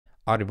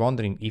are you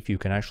wondering if you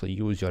can actually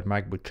use your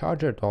MacBook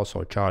Charger to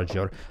also charge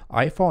your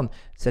iPhone?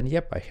 Then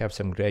yep, I have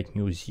some great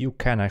news. You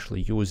can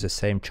actually use the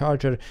same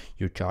charger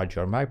you charge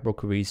your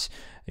MacBook with.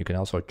 You can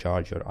also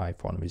charge your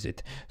iPhone with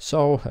it.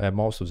 So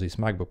most of these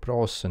MacBook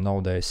Pros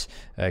nowadays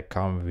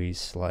come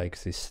with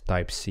like this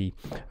Type-C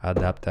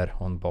adapter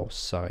on both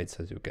sides,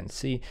 as you can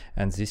see,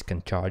 and this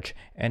can charge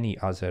any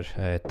other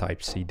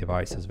Type-C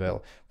device as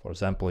well. For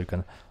example, you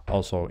can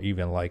also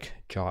even like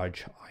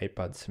charge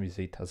iPads with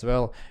it as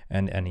well,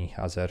 and any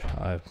other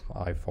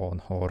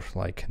iPhone or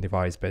like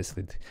device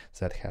basically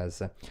that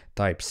has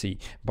Type-C.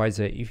 By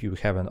the way, if you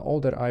have an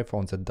older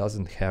iPhone that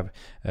doesn't have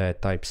a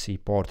Type-C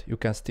port, you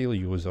can still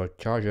use your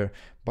charger,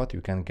 but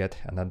you can get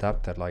an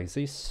adapter like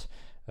this.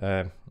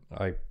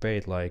 I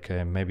paid like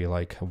maybe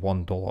like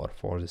 $1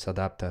 for this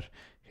adapter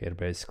here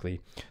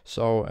basically.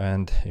 So,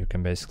 and you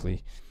can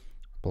basically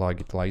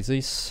plug it like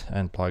this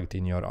and plug it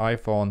in your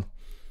iPhone,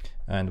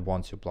 and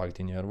once you plug it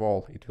in your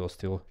wall, it will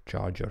still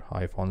charge your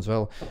iPhone as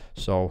well.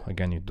 So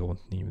again, you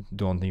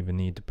don't even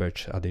need to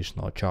purchase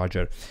additional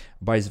charger.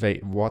 By the way,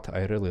 what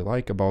I really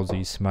like about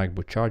these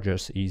MacBook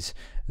chargers is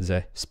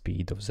the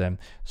speed of them.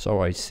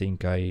 So I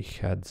think I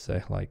had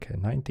the like a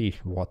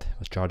 90-watt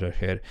charger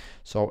here.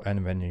 So,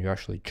 and when you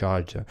actually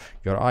charge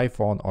your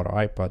iPhone or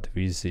iPad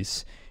with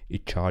this,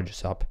 it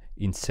charges up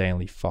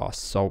insanely fast,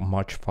 so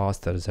much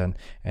faster than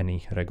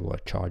any regular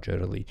charger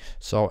really.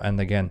 So, and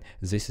again,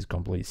 this is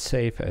completely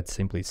safe. It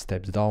simply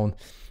steps down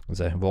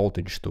the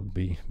voltage to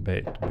be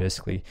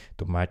basically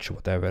to match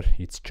whatever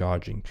it's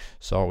charging,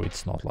 so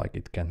it's not like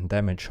it can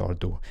damage or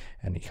do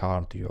any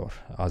harm to your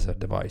other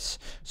device.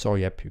 So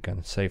yep, you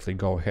can safely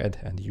go ahead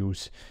and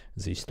use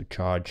this to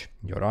charge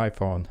your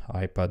iPhone,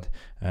 iPad,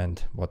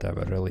 and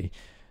whatever really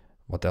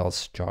what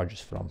else charges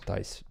from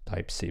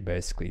Type-C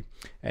basically.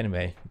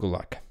 Anyway, good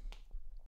luck.